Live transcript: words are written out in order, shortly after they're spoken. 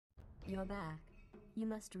your back. You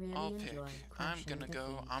must really I'll pick. enjoy I'm crushing gonna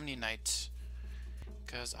go defeat. Omniknight.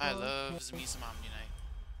 Because I love me some Omniknight.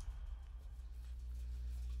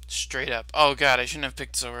 Straight up. Oh god, I shouldn't have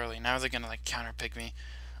picked so early. Now they're gonna like counter pick me.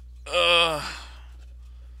 Ugh.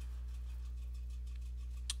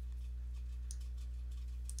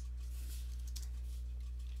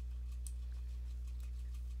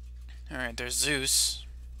 Alright, there's Zeus.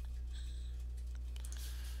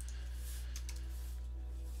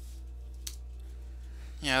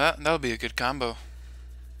 Yeah, that'll be a good combo.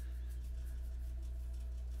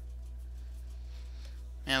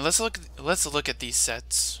 Man, let's look at these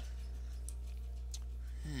sets.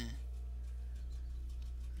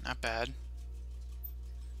 Not bad.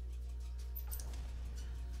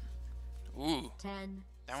 Ooh, 10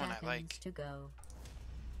 that one I seconds like. to go.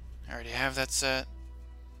 I already have that set.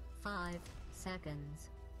 5 seconds.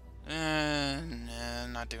 Nah,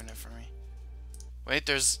 not doing it for me. Wait,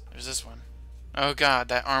 there's this one. Oh god,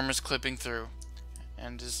 that armor's clipping through.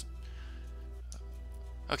 And is...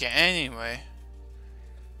 Okay, anyway.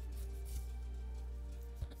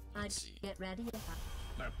 I'd get ready if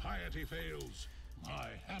Their piety fails, my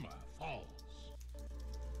hammer falls.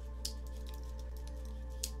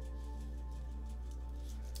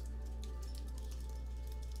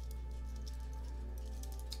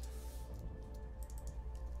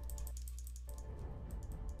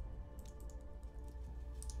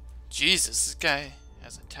 Jesus, this guy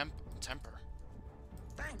has a temper.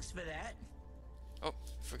 Thanks for that. Oh,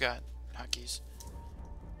 forgot. Hotkeys.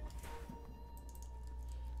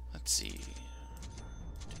 Let's see.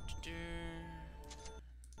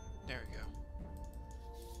 There we go.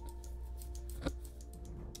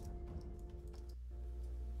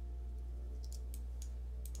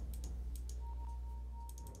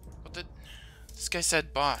 What the... This guy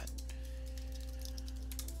said bot.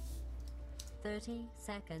 30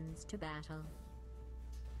 seconds to battle.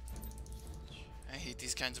 I hate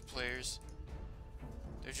these kinds of players.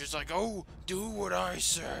 They're just like, oh, do what I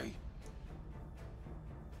say.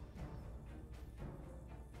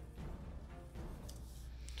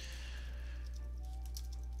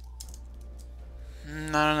 I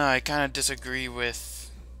don't know, I kind of disagree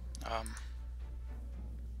with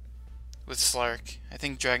Slark. I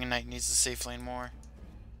think Dragon Knight needs the safe lane more.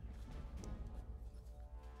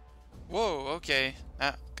 Whoa, okay.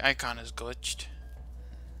 That icon is glitched.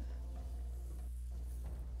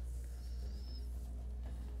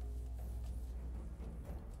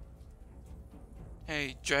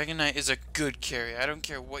 Hey, Dragon Knight is a good carry. I don't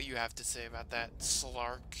care what you have to say about that,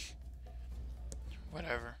 Slark.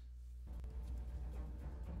 Whatever.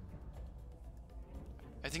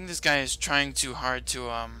 I think this guy is trying too hard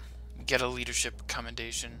to get a leadership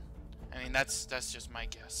commendation. I mean, that's just my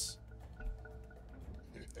guess.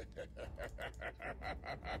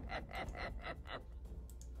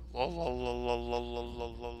 Lol, lol, lol, lol, lol,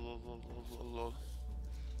 lol, lol, lol, lol, lol.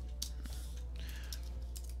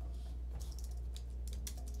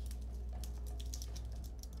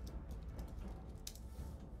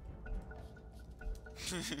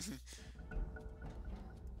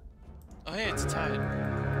 Oh hey, it's tied.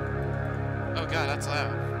 Oh god, that's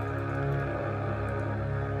loud.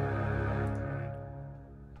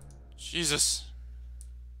 Jesus.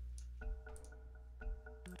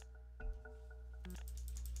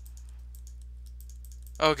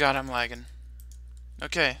 Oh god, I'm lagging.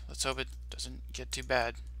 Okay, let's hope it doesn't get too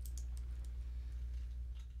bad.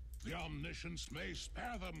 The omniscience may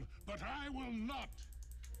spare them, but I will not.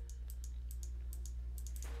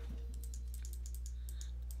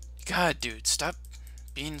 God, dude, stop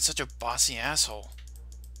being such a bossy asshole.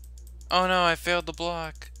 Oh no, I failed the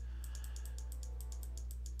block.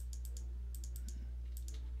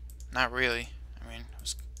 Not really. I mean,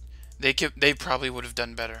 they probably would have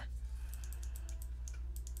done better.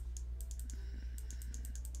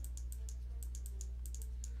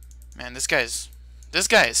 Man, this guy is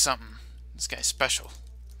something. This guy's special.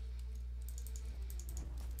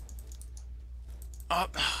 Oh,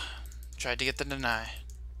 tried to get the deny.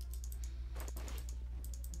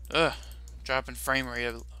 Ugh, dropping frame rate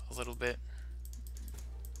a little bit.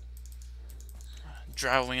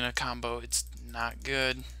 Javelina combo, it's not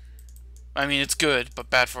good. I mean, it's good, but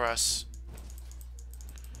bad for us.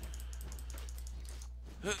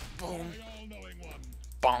 Boom.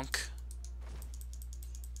 Bonk.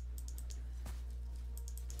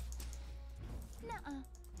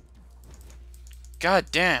 God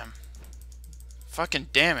damn. Fucking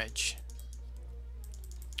damage.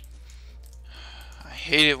 I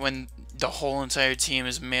hate it when the whole entire team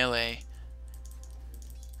is melee.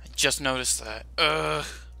 I just noticed that. Ugh.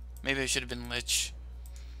 Maybe I should have been Lich.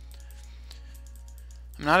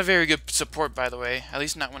 I'm not a very good support, by the way. At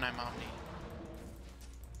least not when I'm Omni.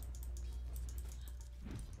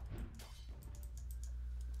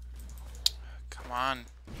 Come on.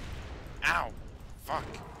 Ow. Fuck.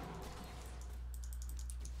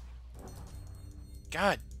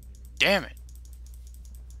 God damn it.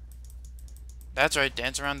 That's right,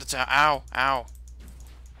 dance around the tower. Ow. Ow.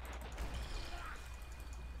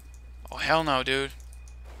 Oh, hell no, dude.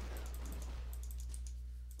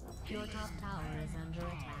 Your top tower is under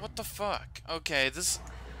attack. What the fuck? Okay, this...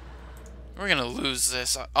 We're gonna lose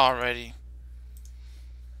this already.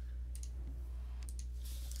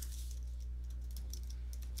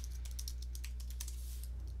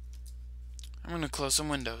 I'm gonna close some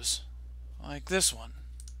windows. Like this one.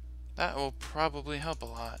 That will probably help a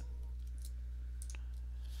lot.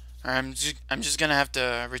 Or I'm just gonna have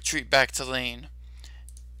to retreat back to lane.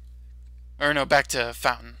 Or no, back to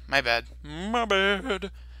fountain. My bad. My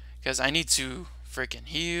bad. Because I need to freaking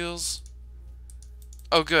heals.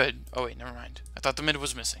 Oh, good. Oh, wait, never mind. I thought the mid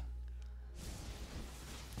was missing.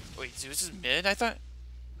 Wait, Zeus is mid? I thought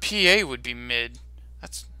PA would be mid.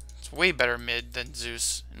 It's way better mid than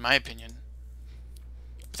Zeus, in my opinion.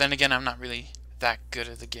 But then again, I'm not really that good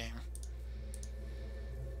at the game.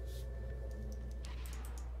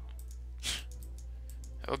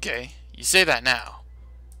 Okay, you say that now.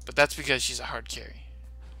 But that's because she's a hard carry.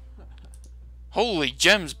 Holy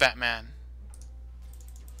gems, Batman.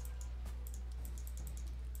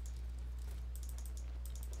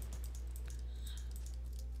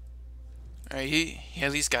 Alright, he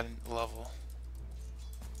at least got a level.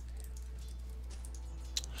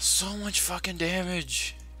 So much fucking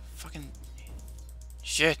damage. Fucking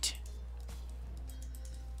shit.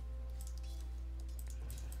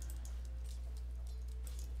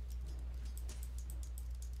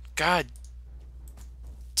 God.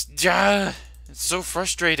 Yeah, it's so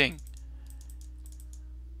frustrating.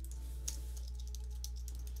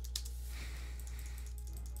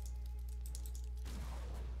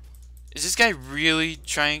 Is this guy really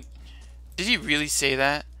trying? Did he really say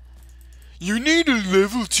that? You need a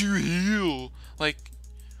level 2 heal. Like,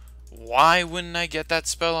 why wouldn't I get that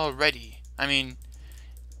spell already? I mean,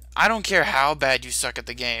 I don't care how bad you suck at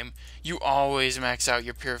the game. You always max out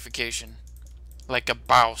your purification. Like a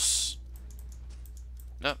boss.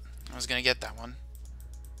 Nope, I was gonna get that one.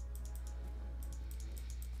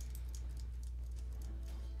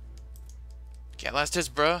 Okay, last hits,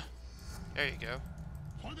 bruh. There you go.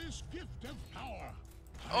 For this gift of power.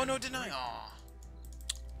 Oh no, deny. Aw.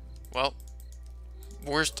 Well,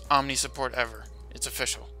 worst Omni support ever. It's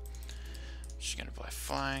official. She's gonna play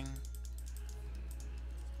flying.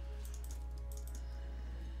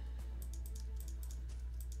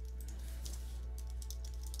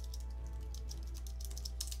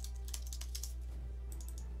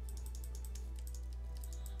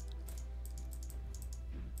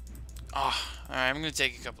 Ah, alright, I'm gonna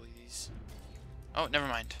take a couple of these. Oh, never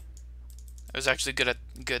mind. It was actually good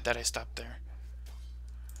that I stopped there.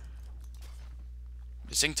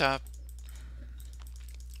 Missing top.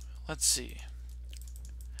 Let's see.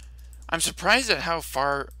 I'm surprised at how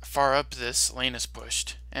far up this lane is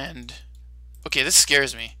pushed. And okay, this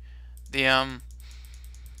scares me. They're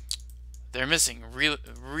missing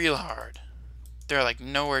real hard. They're like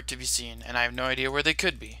nowhere to be seen, and I have no idea where they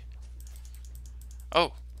could be.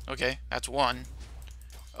 Oh, okay, that's one.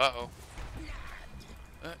 Uh-oh.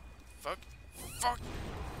 Fuck.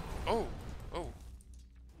 Oh.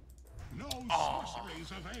 No sorceries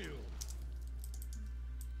avail.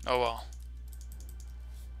 Oh well.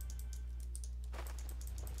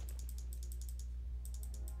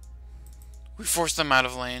 We forced them out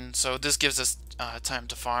of lane, so this gives us time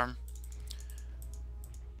to farm.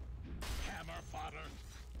 Hammer fodder.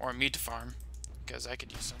 Or me to farm, because I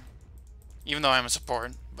could use them. Even though I'm a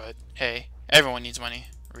support, but hey, everyone needs money,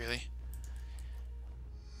 really.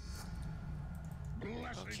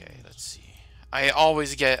 Okay, let's see. I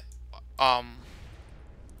always get one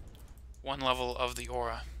level of the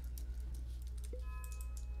aura.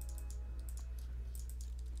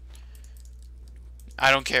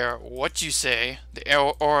 I don't care what you say, the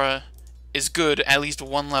aura is good at least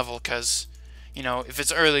one level, because, you know, if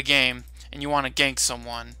it's early game and you want to gank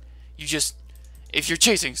someone, you just, if you're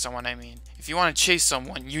chasing someone, I mean, if you want to chase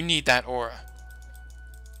someone, you need that aura.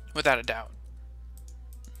 Without a doubt.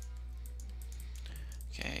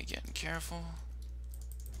 Okay, getting careful.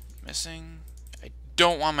 Missing. I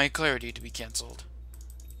don't want my clarity to be cancelled,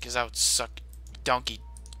 because that would suck donkey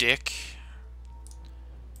dick.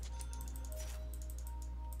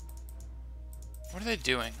 What are they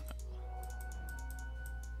doing?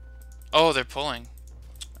 Oh, they're pulling.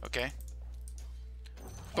 Okay.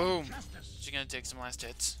 Boom. actually gonna take some last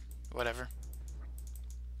hits. Whatever.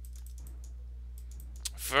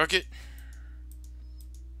 Fuck it.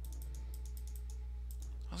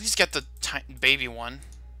 At least get the baby one.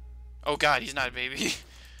 Oh god, he's not a baby.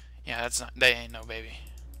 Yeah, they ain't no baby.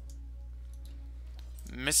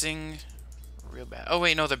 Missing real bad. Oh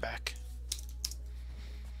wait, no, they're back.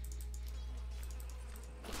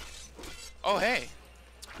 Oh hey.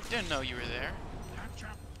 Didn't know you were there.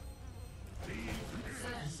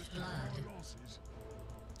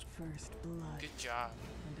 First blood. Good job.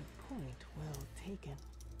 And a point well taken.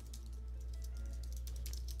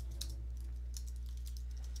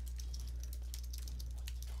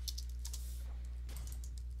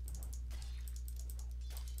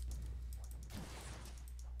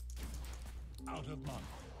 Out of mana.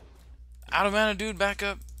 Out of mana, dude, back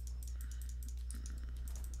up.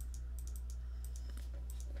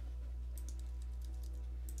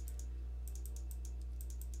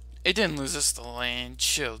 It didn't lose us the lane.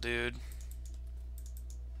 Chill, dude.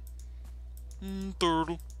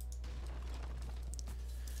 Turtle.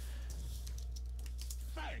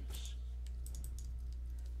 Thanks.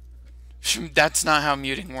 That's not how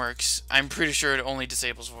muting works. I'm pretty sure it only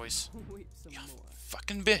disables voice. Wait some more.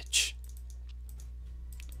 Fucking bitch.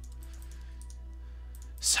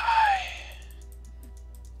 Sigh.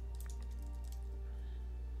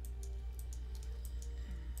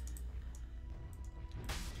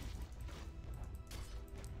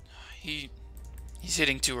 He's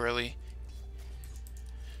hitting too early.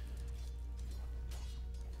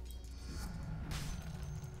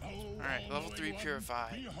 Alright, level 3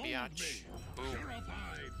 Purify. Biatch. Boom.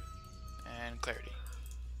 Purified. And Clarity.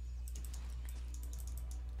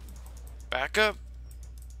 Back up.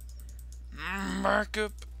 Back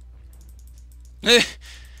up.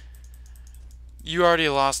 You already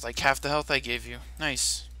lost like half the health I gave you.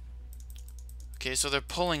 Nice. Okay, so they're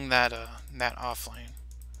pulling that offlane,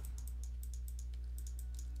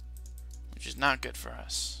 which is not good for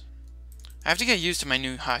us. I have to get used to my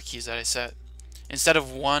new hotkeys that I set. Instead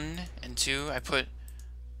of 1 and 2, I put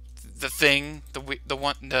the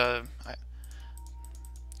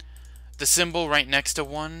symbol right next to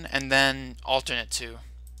 1, and then alternate 2.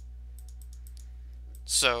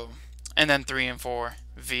 So, and then 3 and 4,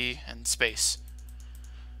 V and space.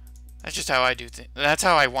 That's just how I do things. That's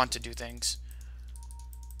how I want to do things.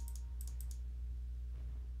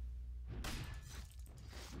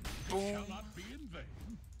 Boom. Not be in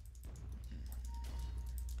vain.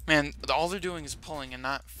 Man, all they're doing is pulling and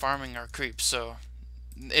not farming our creeps, so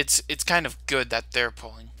it's kind of good that they're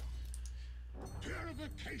pulling.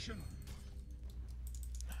 Purification.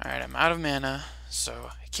 Alright, I'm out of mana, so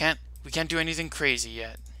we can't do anything crazy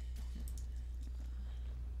yet.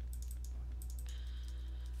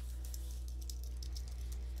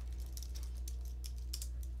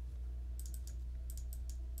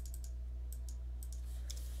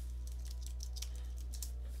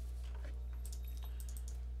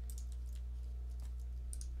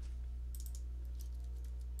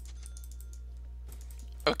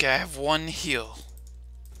 Okay, I have 1 heal.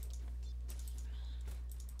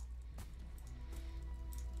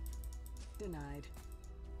 Denied.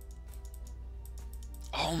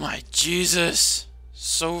 Oh my Jesus!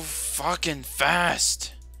 So fucking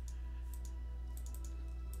fast!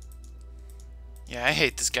 Yeah, I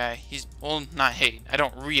hate this guy. He's, well, not hate. I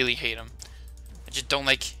don't really hate him. I just don't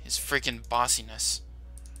like his freaking bossiness.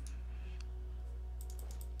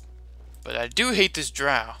 But I do hate this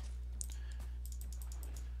drow.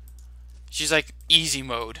 She's like easy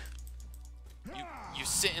mode. You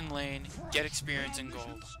sit in lane, get experience and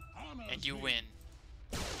gold, and you win.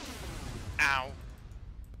 Ow.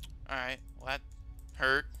 Alright, well that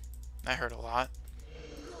hurt. That hurt a lot.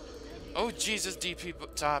 Oh Jesus, DP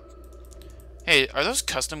top. Hey, are those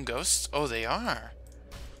custom ghosts? Oh, they are.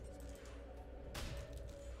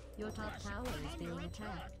 Your top tower is being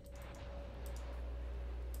attacked.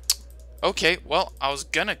 Okay, well, I was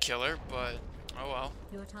gonna kill her, but oh well.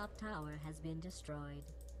 Your top tower has been destroyed.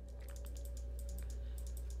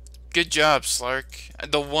 Good job, Slark.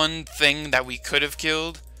 The one thing that we could have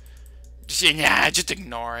killed, just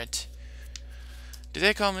ignore it. Did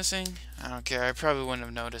they call missing? I don't care. I probably wouldn't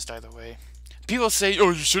have noticed either way. People say, oh,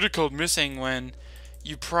 you should have called missing, when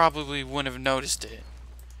you probably wouldn't have noticed it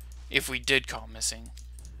if we did call missing.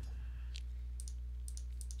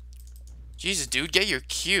 Jesus, dude, get your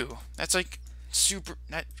Q. That's like super.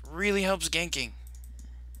 That really helps ganking.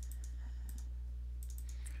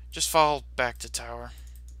 Just fall back to tower.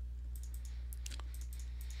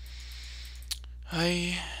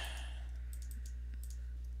 Hi.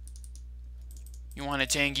 You want a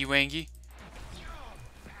tangy wangy?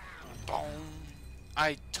 Boom.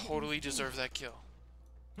 I totally deserve that kill.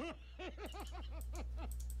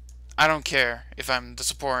 I don't care if I'm the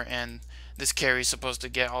support and this carry's supposed to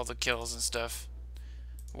get all the kills and stuff.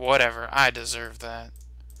 Whatever, I deserve that.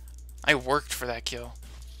 I worked for that kill.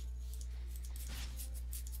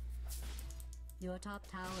 Your top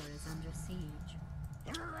tower is under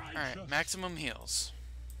siege. Alright, maximum heals.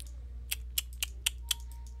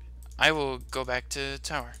 I will go back to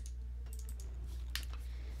tower.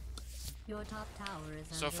 Your top tower is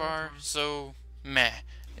So under far, attack. so meh.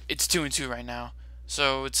 It's 2-2 right now,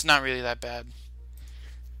 so it's not really that bad.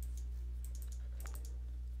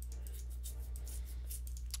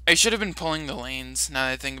 I should have been pulling the lanes, now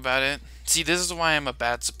that I think about it. See, this is why I'm a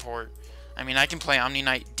bad support. I mean, I can play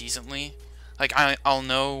Omniknight decently. Like, I'll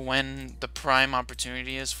know when the prime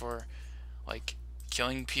opportunity is for, like,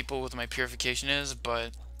 killing people with my purification is,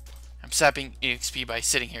 but I'm sapping EXP by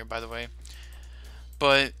sitting here, by the way.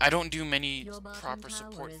 But I don't do many Your bottom proper tower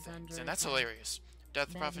support is things, under and that's attack. hilarious.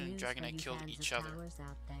 Death Bad Prophet and news for Dragonite you killed fans each of other. towers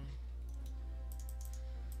out there.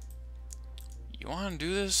 You want to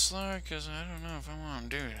do this, Slar? Because I don't know if I want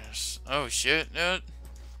to do this. Oh, shit.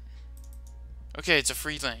 Okay, it's a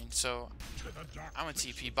free lane, so I'm a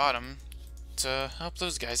TP bottom to help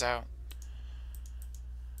those guys out.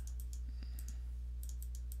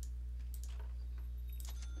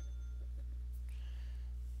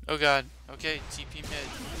 Oh god. Okay, TP mid.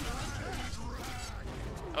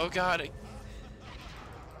 Oh god. I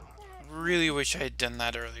really wish I had done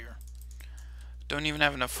that earlier. Don't even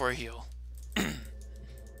have enough for a heal. I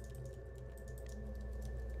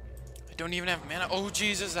don't even have mana. Oh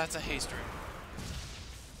Jesus, that's a haste ring.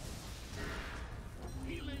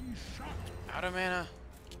 Out of mana.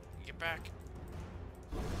 Get back.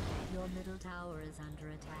 Your middle tower is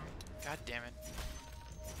under attack. God damn it.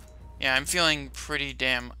 Yeah, I'm feeling pretty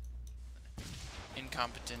damn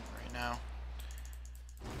incompetent right now.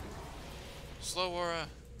 Slow Aura.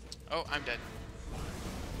 Oh, I'm dead.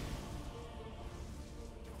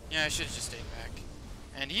 Yeah, I should have just stayed back.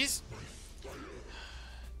 And he's...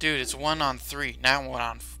 Dude, it's 1-on-3, not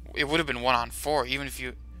 1-on... It would have been 1-on-4, even if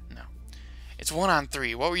you... No. It's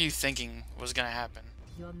 1-on-3. What were you thinking was gonna happen?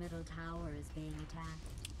 Your middle tower is being attacked.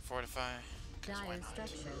 Fortify. 'Cause why Dire not?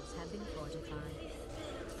 structures have been fortified.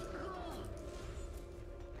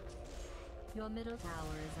 Your middle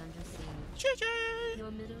tower is under siege. GG!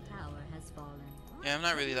 Your middle tower has fallen. Yeah, I'm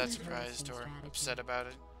not really that Interesting surprised or strategy. upset about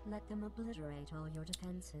it. Let them obliterate all your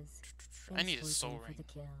defenses. I need a Then soul swoop in ring. for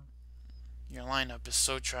the kill. Your lineup is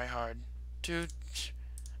so try-hard. Dude,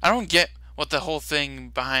 I don't get what the whole thing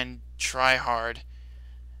behind try-hard.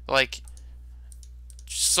 Like,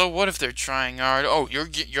 so what if they're trying hard? Oh, your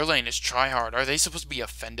lane is try-hard. Are they supposed to be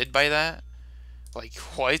offended by that? Like,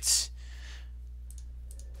 what?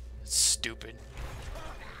 Stupid.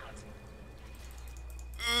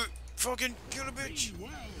 Fucking kill a bitch.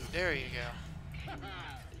 There you go.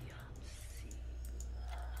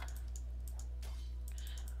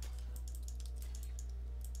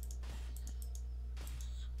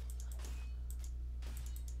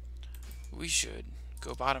 We should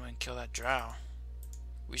go bottom and kill that drow.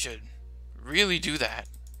 We should really do that.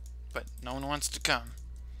 But no one wants to come.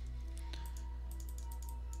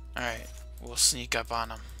 Alright, we'll sneak up on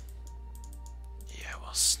him. Yeah,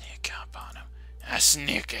 we'll sneak up on him. A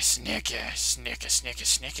sneaker, sneaker, sneaker, sneaker,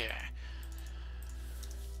 sneaker.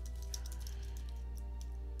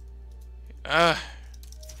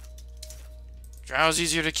 Drow's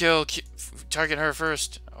easier to kill. Target her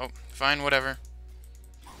first. Oh, fine, whatever.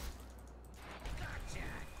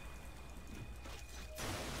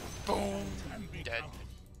 Boom. Dead.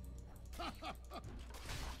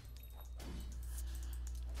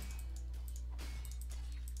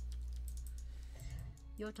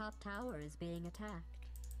 Your top tower is being attacked.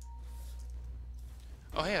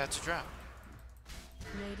 Oh, hey, that's a drow.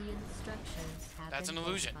 Radiant structures have That's been an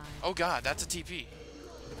illusion. fortified. Oh god, that's a TP.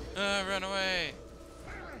 Run away.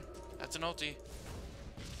 That's an ulti.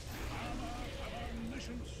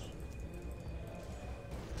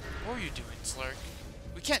 What are you doing, Slurk?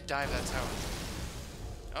 We can't dive that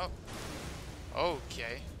tower. Oh.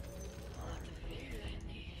 Okay.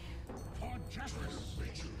 For justice.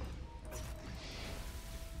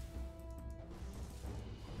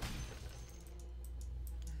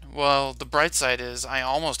 Well, the bright side is I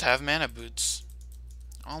almost have mana boots.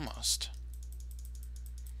 Almost.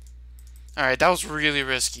 Alright, that was really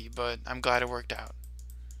risky, but I'm glad it worked out.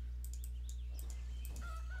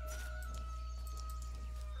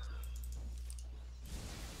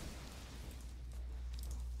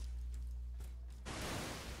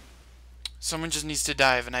 Someone just needs to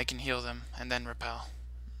dive and I can heal them and then repel.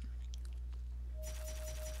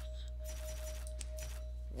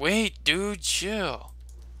 Wait, dude, chill.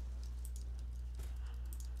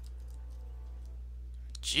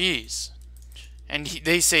 Jeez. And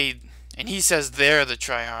they say, and he says they're the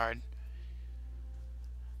tryhard.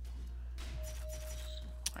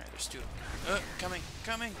 Alright, there's two. Coming.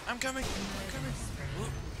 I'm coming. Ooh.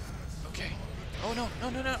 Okay. Oh no.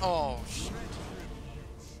 Oh shit.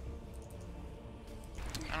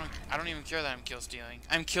 I don't even care that I'm kill stealing.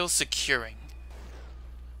 I'm kill securing.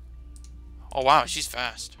 Oh wow, she's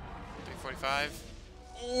fast. 345.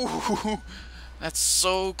 Ooh, that's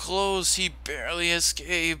so close. He barely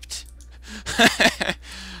escaped.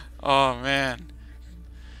 Oh man.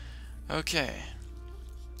 Okay.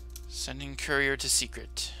 Sending courier to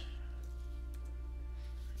secret.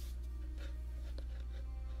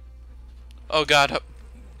 Oh god,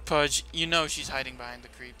 Pudge, you know she's hiding behind the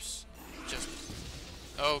creeps. Just...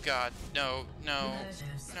 Oh god, no.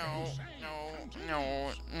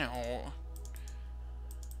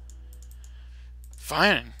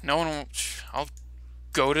 Fine, no one will... I'll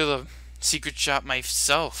go to the secret shop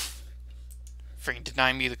myself. Freaking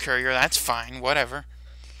deny me the courier, that's fine, whatever.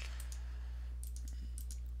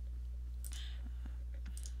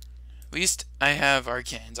 At least I have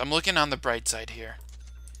arcanes. I'm looking on the bright side here.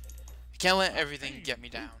 I can't let everything get me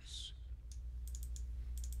down.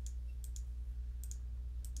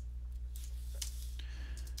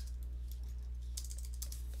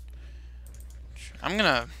 I'm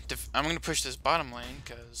gonna push this bottom lane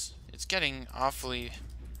because it's getting awfully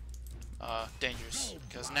dangerous.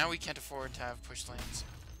 Because now we can't afford to have push lanes.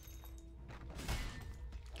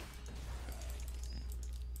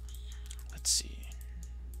 Let's see.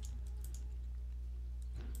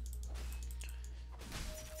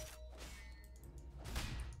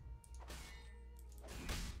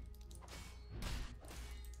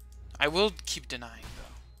 I will keep denying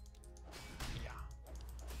though. Yeah.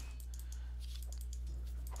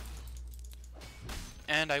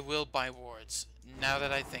 And I will buy wards. Now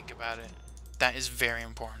that I think about it, that is very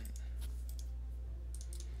important.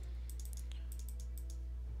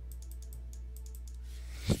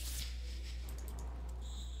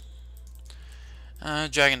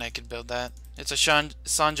 Dragon Knight could build that. It's a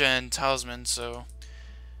Sanja and Talisman, so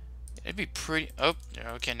it'd be pretty... Oh,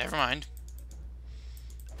 okay, never mind.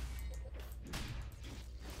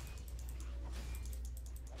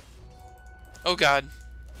 Oh god.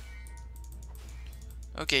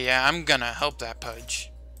 Okay, yeah, I'm gonna help that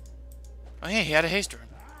Pudge. Oh hey, he had a haste rune.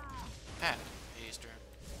 Had a haste rune.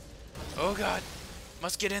 Oh god.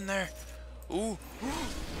 Must get in there. Ooh.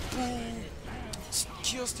 Boom.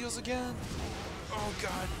 Kill steals again. Oh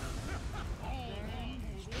god.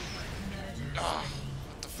 Ah,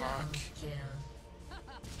 what the fuck?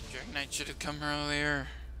 Dragon Knight should have come earlier.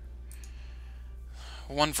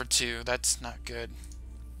 1 for 2, that's not good.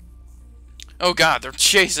 Oh god, they're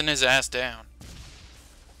chasing his ass down.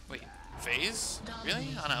 Wait, Phase? Really?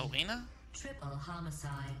 On Alina? Triple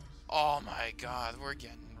homicide. Oh my god, we're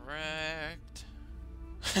getting wrecked.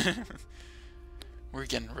 We're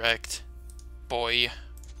getting wrecked. Boy.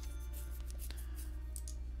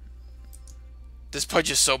 This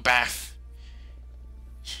Pudge is so baff.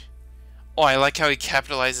 Oh, I like how he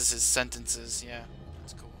capitalizes his sentences. Yeah,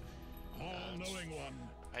 that's cool. All-knowing one,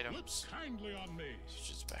 Items. look kindly on me.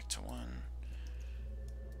 Just back to 1.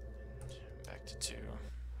 Back to 2.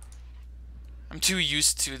 I'm too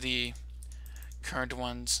used to the current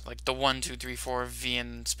ones, like the 1, 2, 3, 4 V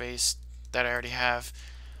in space that I already have,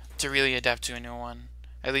 to really adapt to a new one.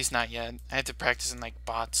 At least not yet. I had to practice in like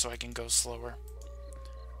bots so I can go slower.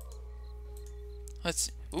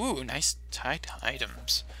 Let's... Ooh, nice tight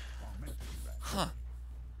items. Huh.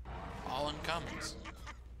 All in commons.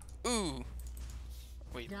 Ooh.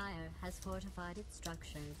 Wait, Dire has fortified its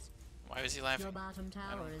structures. why was he laughing? Your bottom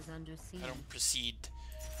tower is under siege. I don't proceed.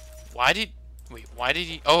 Why did... Wait, why did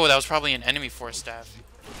he... Oh, that was probably an enemy force staff.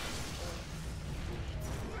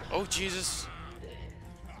 Oh, Jesus.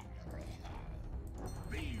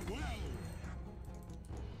 Be well.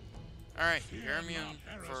 Alright, you're immune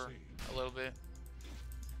for a little bit.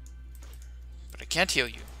 But I can't heal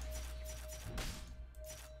you.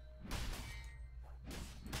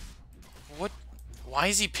 What? Why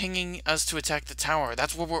is he pinging us to attack the tower?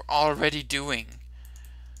 That's what we're already doing.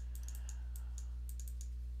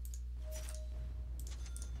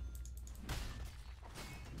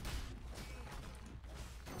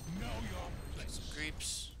 Know your place.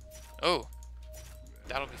 Creeps. Oh.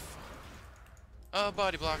 That'll be fun. Oh,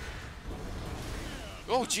 body block.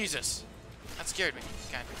 Oh, Jesus. That scared me,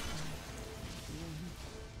 kind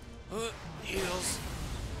of. Heals.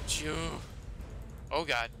 Chew. Oh,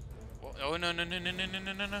 God. Oh, no.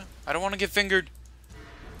 I don't want to get fingered.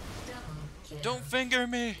 Double Don't finger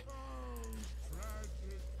me!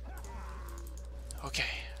 Okay.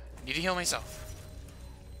 Need to heal myself.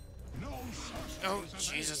 Oh,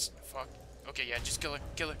 Jesus. Fuck. Okay, yeah, just kill her.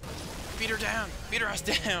 Kill her. Beat her down. Beat her ass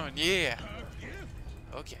down. Yeah.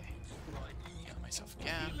 Okay. Heal myself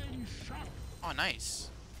again. Oh, nice.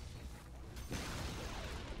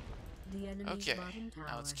 The enemy's Okay, bottom now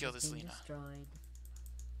tower let's kill has this been Lena. destroyed.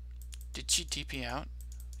 Did she TP out?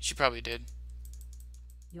 She probably did.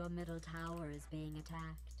 Your middle tower is being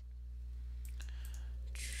attacked.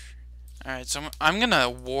 Alright, so I'm gonna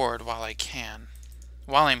ward while I can.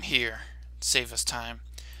 While I'm here. Save us time.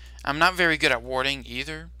 I'm not very good at warding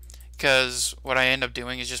either, because what I end up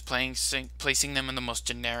doing is just placing them in the most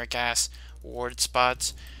generic ass ward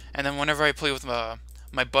spots. And then whenever I play with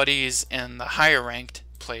my buddies and the higher ranked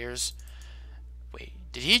players... Wait,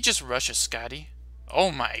 did he just rush a Scotty?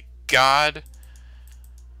 Oh my god.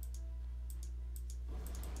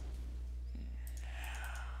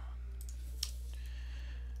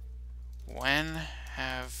 When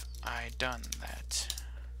have I done that?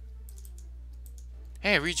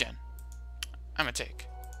 Hey, regen. I'm a take.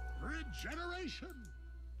 Regeneration.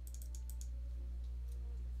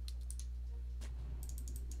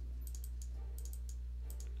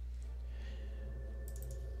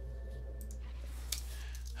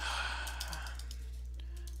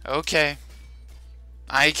 Okay.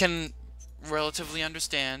 I can relatively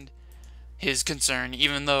understand his concern,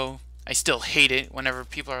 even though I still hate it whenever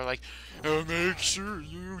people are like, oh, make sure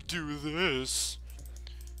you do this.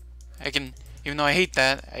 Even though I hate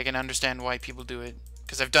that, I can understand why people do it,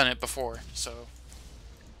 because I've done it before, so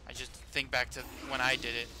I just think back to when I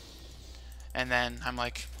did it, and then I'm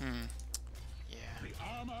like, yeah. The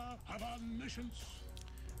armor of omniscience.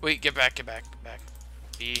 Wait, get back.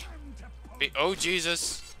 B. Oh,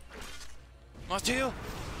 Jesus. Must heal.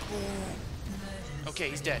 Okay,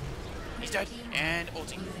 he's dead. He's dead. And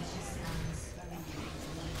ulting.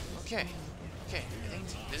 Okay. Okay, I think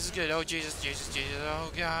this is good. Oh, Jesus.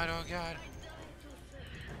 Oh, God.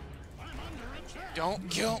 Don't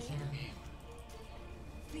kill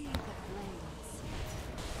me.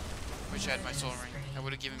 Wish I had my soul ring. That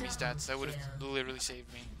would have given me stats. That would have literally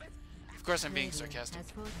saved me. Of course, I'm being sarcastic.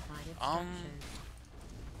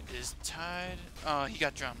 Is Tide... he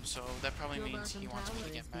got drummed, so that probably means he wants me to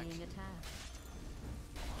get back.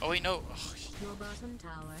 Oh, wait, no.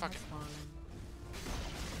 Fuck him.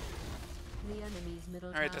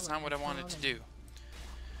 Alright, that's not what I wanted to do.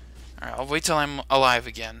 Alright, I'll wait till I'm alive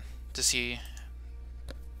again to see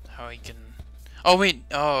how he can... Oh, wait.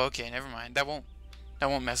 Oh, okay, never mind. That won't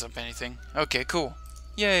mess up anything. Okay, cool.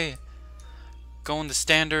 Yay. Going the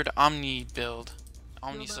standard Omni build.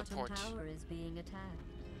 Omni support.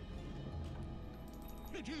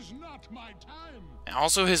 It is not my time. And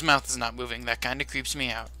also, his mouth is not moving. That kind of creeps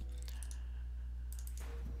me out.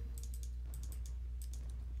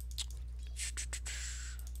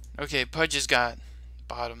 Okay, Pudge has got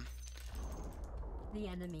bottom.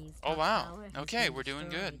 Oh, wow. Okay, we're doing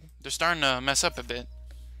good. They're starting to mess up a bit.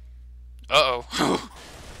 Uh-oh.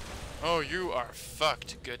 Oh, you are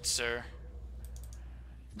fucked, good sir.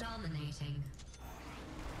 Dominating.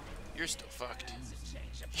 You're still fucked.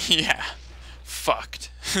 Yeah.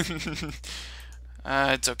 Fucked.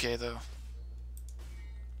 It's okay, though.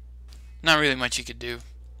 Not really much you could do.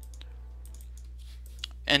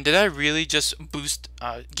 And did I really just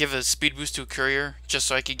give a speed boost to a courier just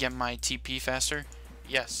so I could get my TP faster?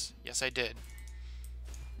 Yes. Yes, I did.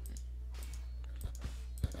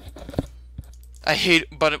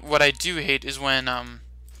 But what I do hate is when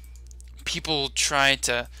people try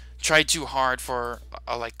too hard for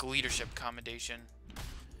a like leadership commendation.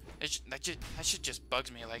 That shit just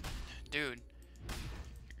bugs me. Like, dude,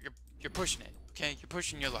 you're pushing it, okay? You're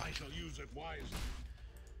pushing your I life. shall use it wisely.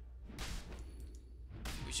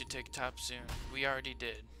 We should take top soon. We already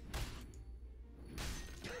did.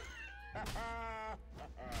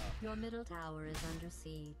 Your middle tower is under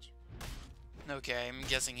siege. Okay, I'm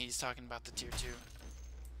guessing he's talking about the tier 2.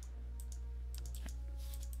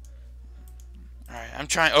 Alright, I'm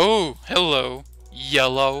trying. Oh, hello,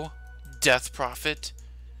 yellow death prophet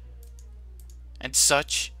and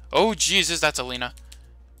such. Oh, Jesus, that's Alina.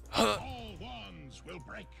 All wands will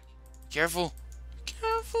break. Careful.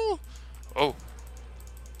 Careful. Oh.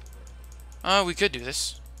 We could do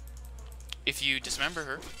this. If you dismember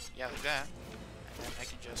her. Yeah, like that. And then I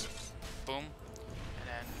can just boom. And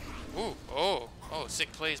then ooh, oh,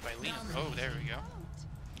 sick plays by Lena. Oh, there we go.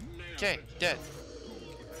 Okay, dead.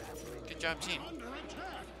 Good job, team.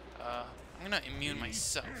 I'm gonna immune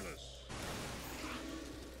myself.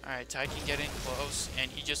 Alright, Ty can get in close, and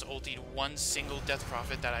he just ultied one single Death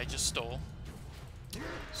Prophet that I just stole.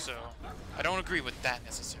 So, I don't agree with that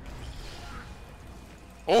necessarily.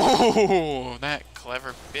 Oh, that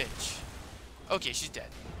clever bitch. Okay, she's dead.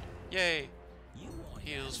 Yay.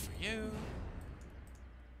 Heals for you.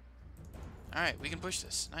 Alright, we can push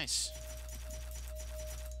this. Nice.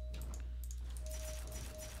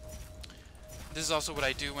 This is also what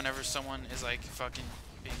I do whenever someone is like fucking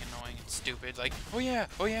being annoying and stupid. Like, oh yeah,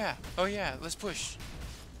 oh yeah, oh yeah, let's push.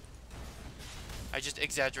 I just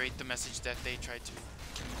exaggerate the message that they tried to.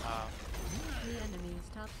 The enemy's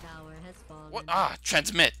top tower has fallen. What? Ah,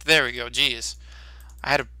 transmit. There we go. Jeez. I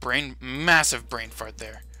had a massive brain fart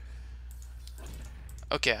there.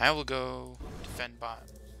 Okay, I will go defend bot.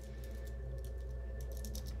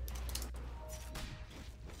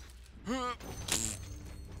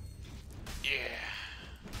 Yeah.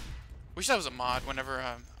 Wish that was a mod. Whenever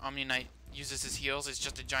Omniknight uses his heals, it's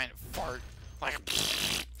just a giant fart. Like,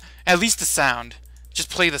 at least the sound. Just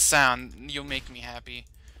play the sound. You'll make me happy.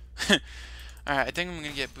 Alright, I think I'm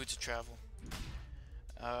gonna get Boots of Travel.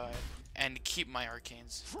 And keep my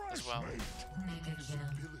arcanes as well.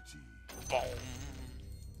 Boom.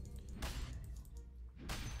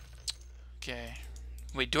 Okay.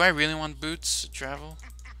 Wait, do I really want Boots of Travel?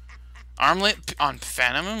 Armlet on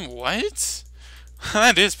Phantom? What?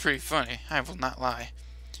 That is pretty funny. I will not lie.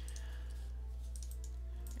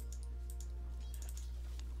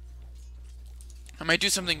 I might do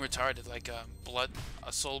something retarded, like a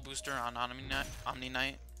soul booster on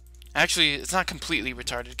Omniknight. Actually, it's not completely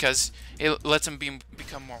retarded because it lets him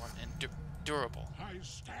become more durable. I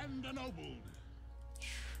stand ennobled.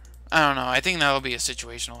 I don't know. I think that'll be a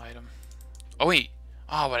situational item. Oh wait.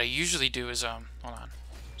 Oh, what I usually do is hold on.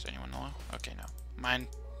 Does anyone know? Okay, no. Mine.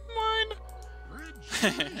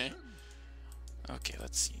 Okay,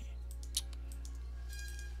 let's see.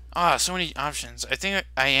 Ah, so many options. I think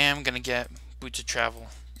I am gonna get Boots of Travel,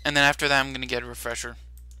 and then after that, I'm gonna get a refresher.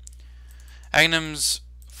 Agnums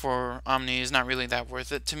for Omni is not really that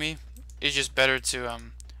worth it to me. It's just better to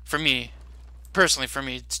for me, personally, for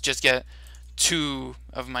me, to just get 2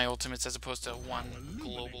 of my ultimates as opposed to 1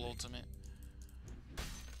 global ultimate.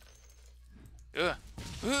 Ugh.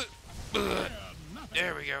 Ugh. Ugh.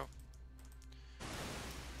 There we go.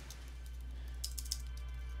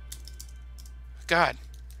 God.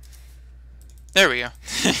 There we go.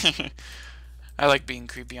 I like being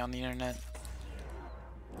creepy on the internet.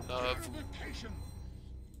 Love.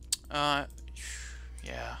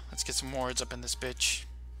 Yeah. Let's get some wards up in this bitch.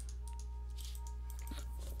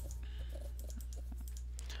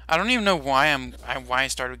 I don't even know why I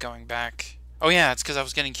started going back. Oh yeah, it's because I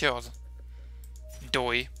was getting killed.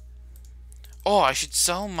 Doy. Oh, I should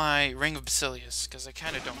sell my Ring of Basilius because I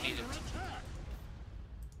kind of don't need it.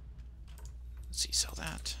 Let's see, sell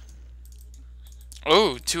that.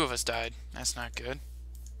 Oh, 2 of us died. That's not good.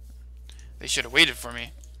 They should have waited for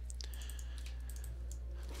me.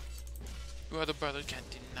 Your other brother can't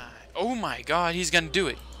deny. Oh my god, he's gonna do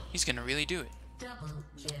it. He's gonna really do it. Double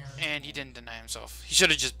kill. And he didn't deny himself. He should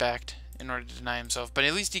have just backed in order to deny himself, but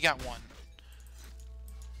at least he got 1.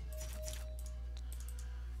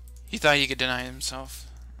 He thought he could deny himself.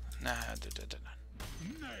 Nah,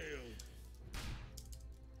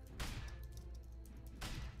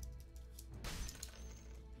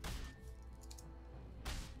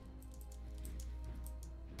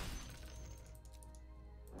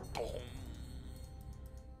 Boom.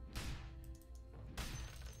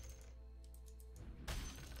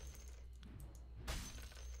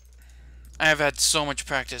 I have had so much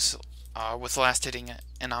practice with last hitting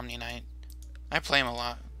an Omniknight. I play him a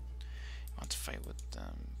lot. Want to fight with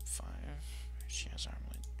 5? She has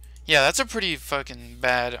armlet. Yeah, that's a pretty fucking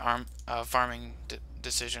bad farming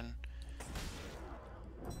decision.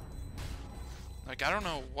 Like, I don't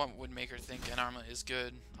know what would make her think an armlet is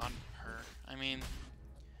good on her. I mean,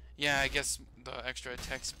 yeah, I guess the extra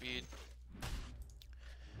attack speed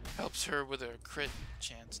helps her with her crit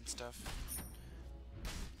chance and stuff.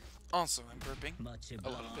 Also, I'm burping a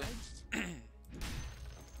little bit.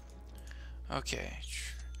 Okay.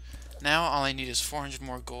 Now all I need is 400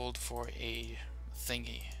 more gold for a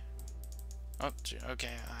thingy. Oh,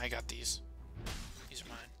 okay, I got these. These are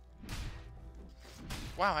mine.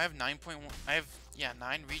 Wow, I have 9.1. I have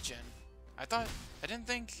 9 regen. I didn't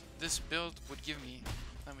think this build would give me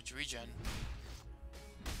that much regen.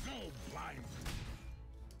 Go blind.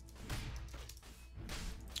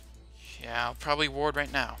 Yeah, I'll probably ward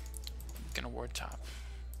right now. Gonna ward top.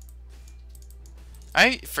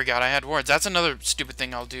 I forgot I had wards. That's another stupid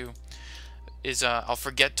thing I'll do. Is I'll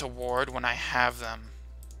forget to ward when I have them.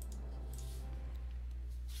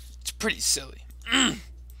 It's pretty silly.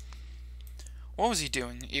 What was he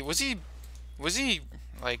doing? Was he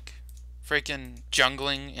like freaking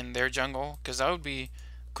jungling in their jungle, because that would be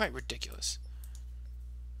quite ridiculous.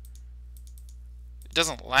 It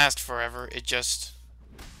doesn't last forever, it just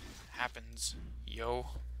happens.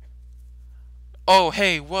 Yo. Oh,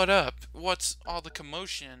 hey, what up? What's all the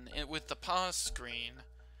commotion with the pause screen?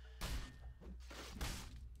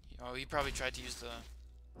 Oh, he probably tried to use the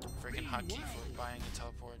freaking hotkey for buying a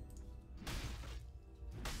teleport.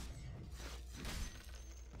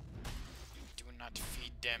 Do not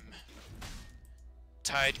feed them.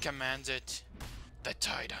 Tide commands it. The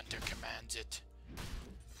Tide Hunter commands it.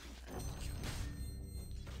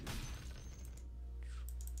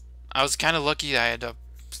 I was kind of lucky I had to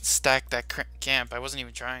stack that camp. I wasn't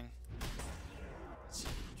even trying.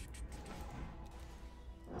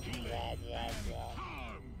 To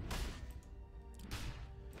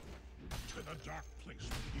the dark place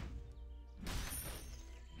with you.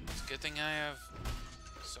 It's a good thing I have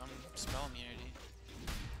some spell immunity.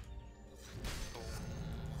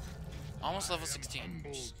 Almost level 16.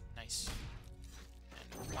 Nice.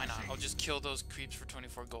 And why not? I'll just kill those creeps for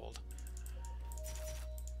 24 gold.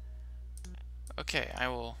 Okay, I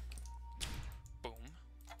will. Boom.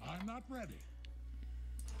 I'm not ready.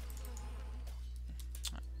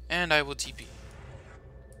 And I will TP.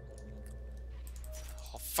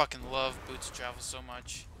 I'll fucking love boots travel so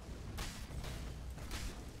much.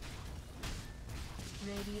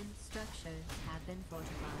 Radiant structures have been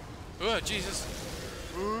fortified. Oh, Jesus.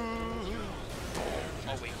 Ooh.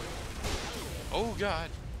 Oh, wait. Oh, God.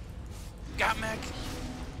 Got mech.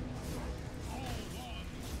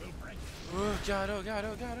 Oh, God, oh, God,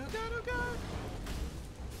 oh, God, oh, God, oh, God.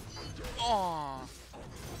 Aww.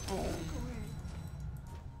 Boom.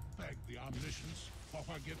 Beg the omniscience for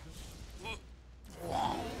forgiveness.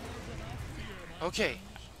 Okay.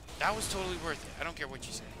 That was totally worth it. I don't care what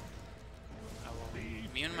you say. I will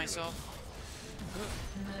immune myself.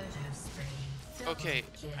 Okay,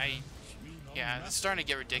 yeah, it's starting to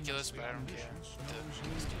get ridiculous, but I don't care.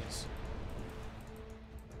 Let's do this.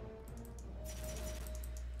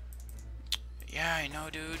 Yeah, I know,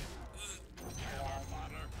 dude.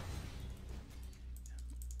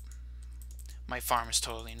 My farm is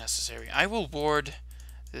totally necessary. I will ward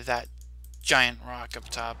that giant rock up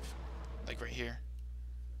top, like right here.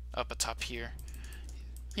 Up atop here.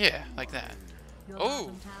 Yeah, like that.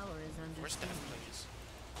 Oh! Force staff plays.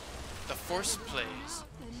 The force plays.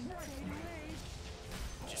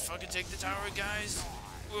 Just fucking take the tower, guys.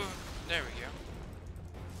 Whoa. There we go.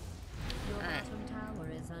 Alright. Tower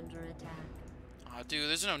is under attack. Aw, dude,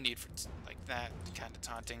 there's no need for like that kind of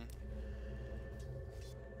taunting.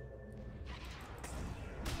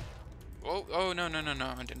 Oh, oh, no, no, no,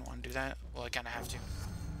 no. I didn't want to do that. Well, I kind of have to.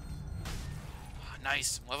 Oh,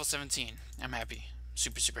 nice. I'm level 17. I'm happy.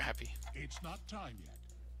 Super, super happy. It's not time yet.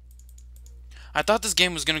 I thought this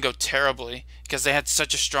game was going to go terribly because they had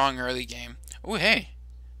such a strong early game. Oh, hey.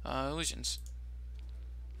 Illusions.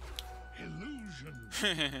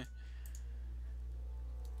 Illusion.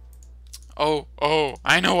 Oh, oh.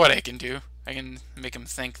 I know what I can do. I can make him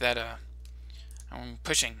think that, I'm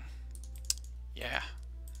pushing. Yeah.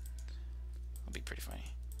 That'll be pretty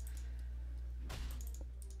funny.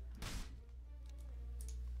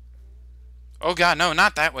 Oh god, no,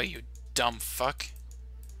 not that way, you dumb fuck.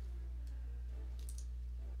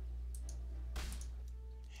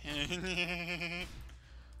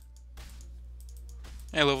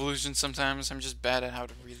 I love illusions sometimes. I'm just bad at how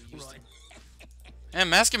to really use them. And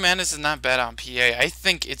Mask of Madness is not bad on PA. I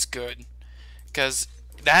think it's good. Because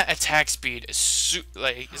that attack speed is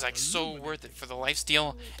like so worth it for the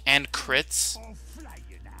lifesteal and crits. I'll fly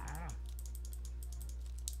you now.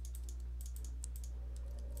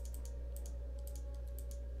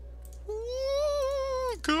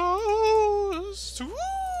 Ooh, ghost. Ooh.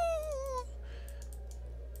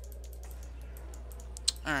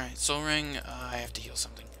 Alright, Soul Ring, I have to heal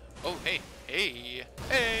something. Oh, hey, hey,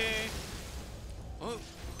 hey! Oh.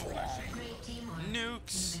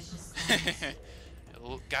 Nukes!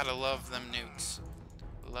 Gotta love them nukes.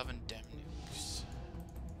 Loving them nukes.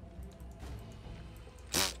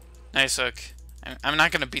 Nice hook. I'm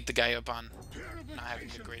not gonna beat the guy up on not having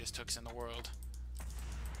the greatest hooks in the world.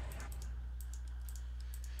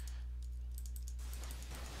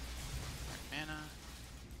 Mana.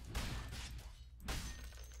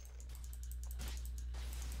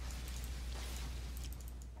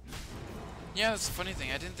 Yeah, that's the funny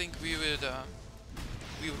thing. I didn't think we would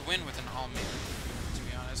win with an all-main, to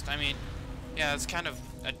be honest. I mean, yeah, it's kind of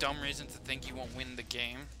a dumb reason to think you won't win the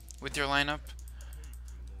game with your lineup.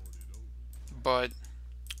 But,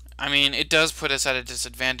 I mean, it does put us at a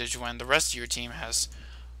disadvantage when the rest of your team has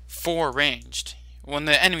 4 ranged. When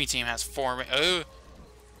the enemy team has 4 ranged. Oh!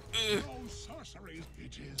 Ugh. No sorceries.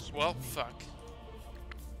 It is Well, fuck.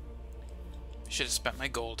 Should have spent my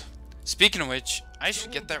gold. Speaking of which, I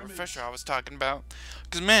should get that refresher I was talking about.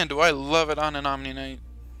 Because, man, do I love it on an Omniknight.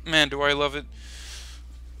 Man, do I love it.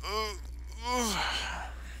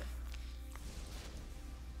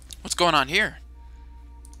 What's going on here?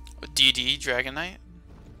 A DD, Dragon Knight?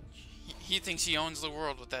 He thinks he owns the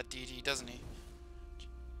world with that DD, doesn't he?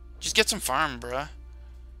 Just get some farm, bruh.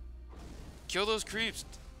 Kill those creeps.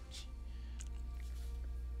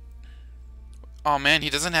 Oh man, he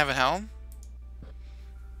doesn't have a helm?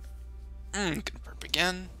 Gonna burp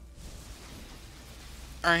again.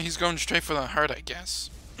 Alright, he's going straight for the heart, I guess.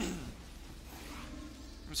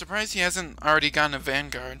 I'm surprised he hasn't already gotten a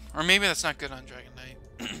Vanguard. Or maybe that's not good on Dragon Knight.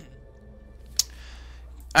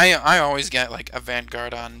 I always get like a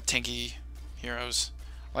Vanguard on tanky heroes.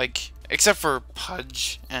 Like, except for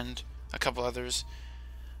Pudge and a couple others.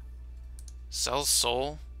 Sells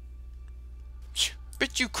soul?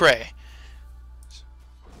 Bitch you cray.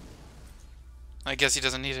 I guess he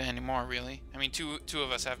doesn't need it anymore, really. I mean, two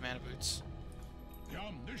of us have mana boots. the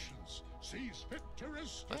omniscience sees fit to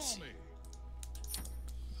restore Let's see. me.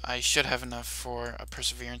 I should have enough for a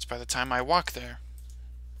perseverance by the time I walk there.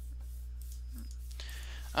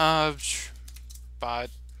 Bot.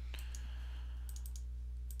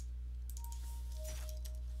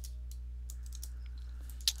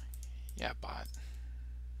 Yeah, bot.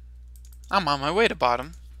 I'm on my way to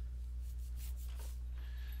bottom.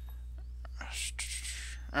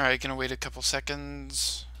 Alright, gonna wait a couple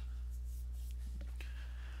seconds.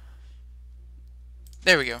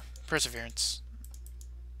 There we go. Perseverance.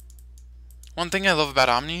 One thing I love about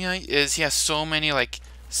Omniknight is he has so many like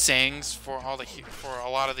sayings for a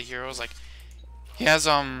lot of the heroes. Like he has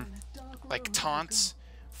like taunts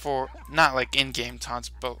for not like in-game taunts,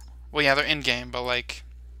 but well yeah they're in-game, but like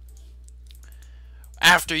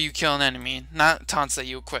after you kill an enemy, not taunts that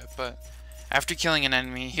you equip, but after killing an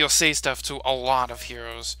enemy, he'll say stuff to a lot of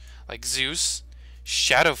heroes like Zeus,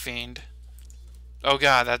 Shadow Fiend. Oh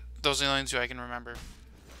god, those are the only two I can remember.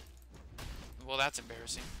 Well, that's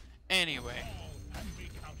embarrassing. Anyway,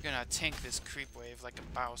 I'm gonna tank this creep wave like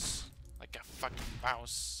a bouse. Like a fucking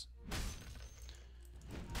bouse.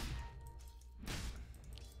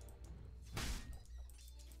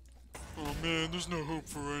 Oh man, there's no hope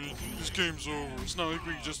for anything. This game's over. It's not like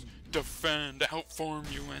we can just defend,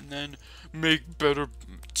 outfarm you, and then make better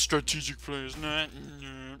strategic plays. Nah.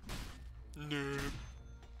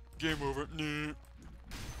 Game over. Nah.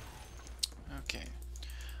 Okay.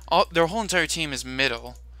 Their whole entire team is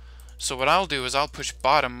middle. So what I'll do is I'll push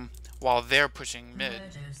bottom while they're pushing mid.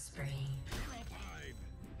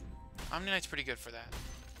 Omniknight's pretty good for that.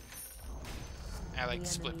 I like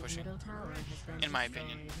split pushing, in my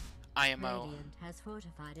opinion. IMO. Radiant has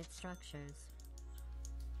fortified its structures.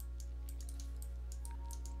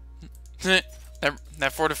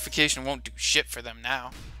 that fortification won't do shit for them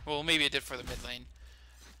now. Well, maybe it did for the mid lane.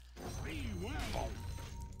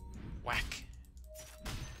 Whack.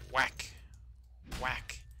 Whack.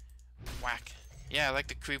 Whack. Whack. Yeah, I like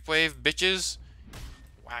the creep wave, bitches.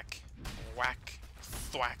 Whack. Whack.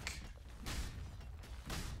 Thwack.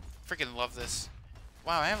 Freaking love this.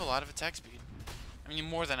 Wow, I have a lot of attack speed. I mean,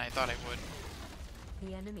 more than I thought I would.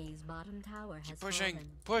 The enemy's bottom tower has Keep pushing. fallen.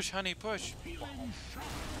 Push, honey, push.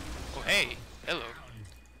 Oh, hey. Hello.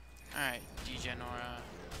 Alright, Degenora.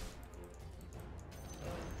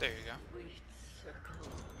 There you go.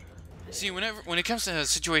 See, when it comes to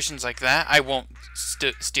situations like that, I won't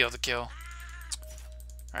steal the kill.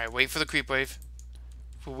 All right, wait for the creep wave.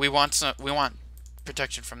 We want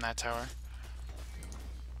protection from that tower.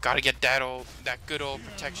 Gotta get that good old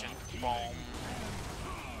protection. Boom.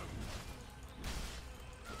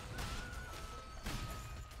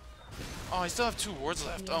 Oh, I still have 2 wards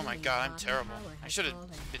left. Oh my god, I'm terrible. I should have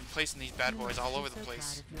been placing these bad boys all over the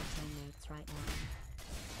place.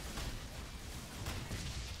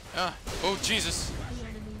 Oh Jesus!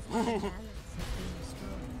 Ooh.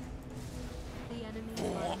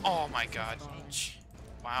 Oh my god!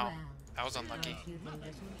 Wow, that was unlucky.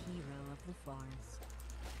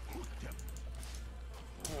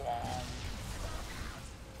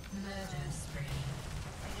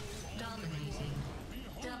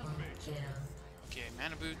 Okay,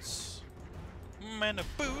 mana boots. Mana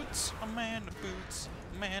boots. Mana boots.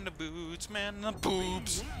 Mana boots. Mana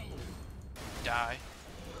boobs. Die.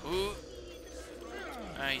 Ooh.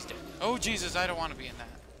 He's dead. Oh Jesus, I don't want to be in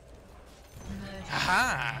that.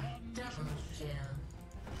 Haha.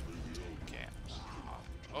 Okay.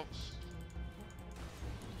 Oh.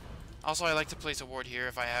 Also, I like to place a ward here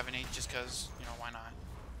if I have any, just because, you know, why not?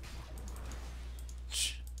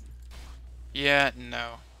 Yeah,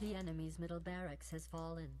 no. The enemy's middle barracks has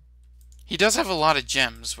fallen. He does have a lot of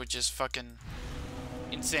gems, which is fucking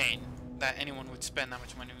insane that anyone would spend that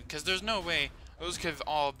much money. Because there's no way those could have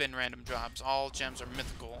all been random drops. All gems are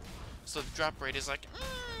mythical. So the drop rate is like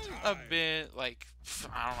a bit like,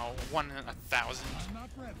 I don't know, 1 in 1,000. I'm not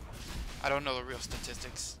ready. I don't know the real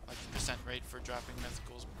statistics, like the percent rate for dropping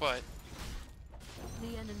mythicals, but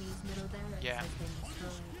The enemy's middle barracks Yeah. has been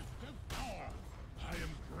destroyed. Gift of power. I am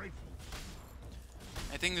grateful.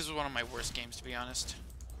 I think this was one of my worst games, to be honest.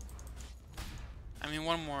 I mean,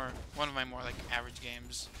 one of my more like average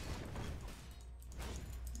games.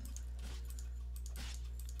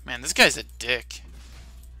 Man, this guy's a dick.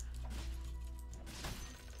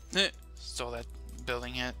 Stole that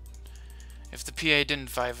building hit. If the PA didn't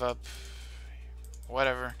 5-up,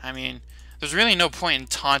 whatever. I mean, there's really no point in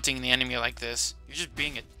taunting the enemy like this. You're just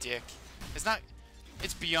being a dick.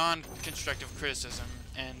 It's beyond constructive criticism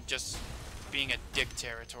and just being a dick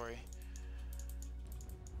territory.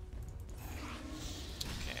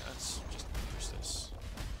 Okay, let's just push this.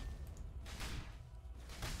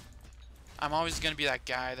 I'm always gonna be that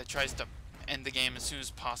guy that tries to end the game as soon as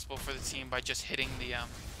possible for the team by just hitting the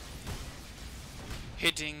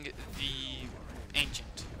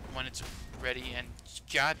ancient when it's ready, and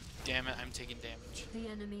god damn it, I'm taking damage. The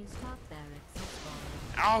enemy's top barracks has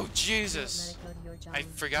fallen. Oh Jesus! Let it go to your I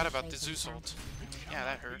giants forgot and about the shake them Zeus down. ult. Yeah,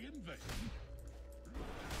 that hurt. Be in vain.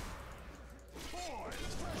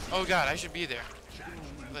 Oh god, I should be there.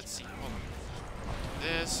 Let's see. Hold on.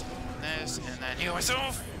 This, and then heal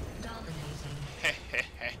myself.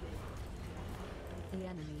 Hehehe. The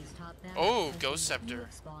enemy's top barracks Oh, has Ghost been Scepter.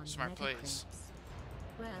 spawned Smart mega plays. creeps.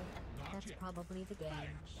 Well, that's probably the game.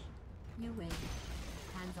 You win.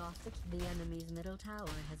 Hands off the enemy's middle tower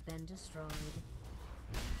has been destroyed.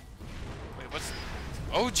 Wait, what's...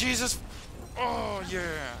 Oh, Jesus! Oh,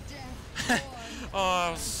 yeah! Oh,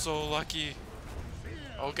 I was so lucky.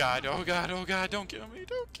 Oh, God, oh, God, oh, God, don't kill me,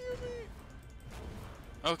 don't kill me!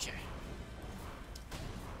 Okay.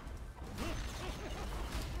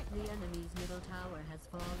 The enemy's middle tower has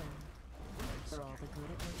fallen. For all the good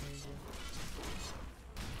it will do you.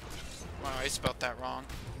 Wow, I spelled that wrong.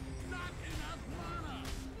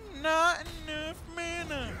 Not enough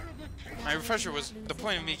mana! My refresher was... The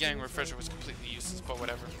point of me getting a refresher was completely useless, but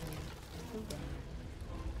whatever.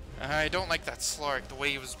 I don't like that Slark, the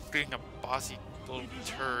way he was being a bossy little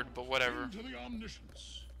turd, but whatever. To the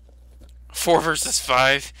omniscience. 4 versus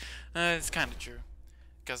 5. It's kind of true.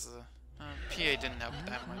 Because the PA didn't help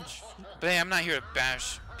that much. But hey, I'm not here to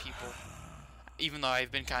bash people. Even though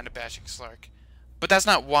I've been kind of bashing Slark. But that's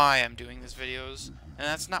not why I'm doing these videos. And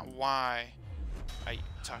that's not why I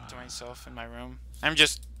talk to myself in my room. I'm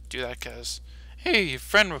just do that because, hey,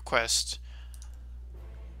 friend request.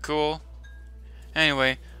 Cool.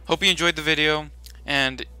 Anyway, hope you enjoyed the video.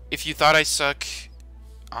 And if you thought I suck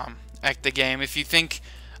at the game, if you think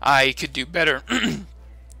I could do better, and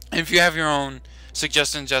if you have your own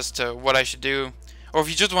suggestions as to what I should do, or if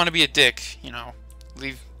you just want to be a dick, you know,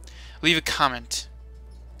 leave a comment.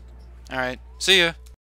 Alright, see ya.